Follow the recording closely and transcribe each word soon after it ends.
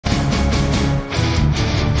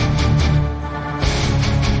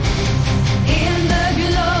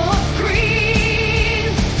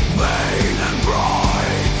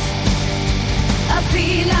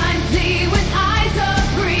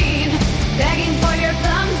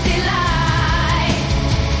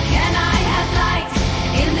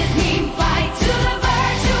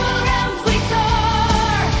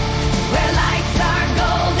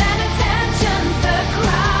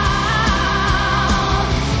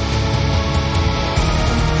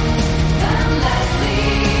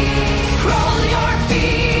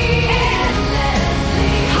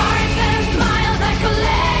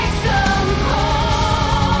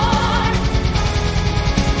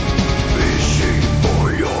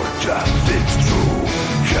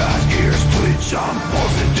Posh, I'm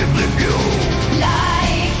positively view.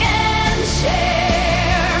 Like and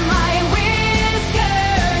share my whisker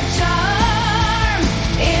charm.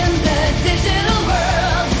 In the digital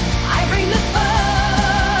world, I bring the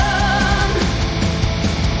fun.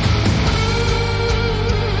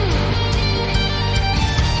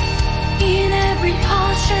 In every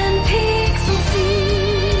posh and pixel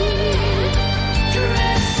scene,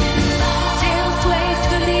 dressed in love, tail sways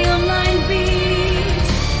to the online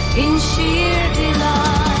beat, in sheer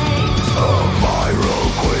delight. A viral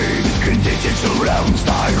queen in digital realms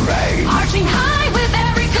I reign, Arching high with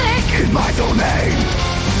every click. in my domain.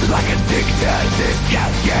 Like addicted, this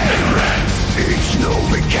cascade. Each new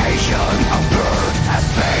vacation, a bird as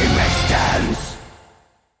fame extends.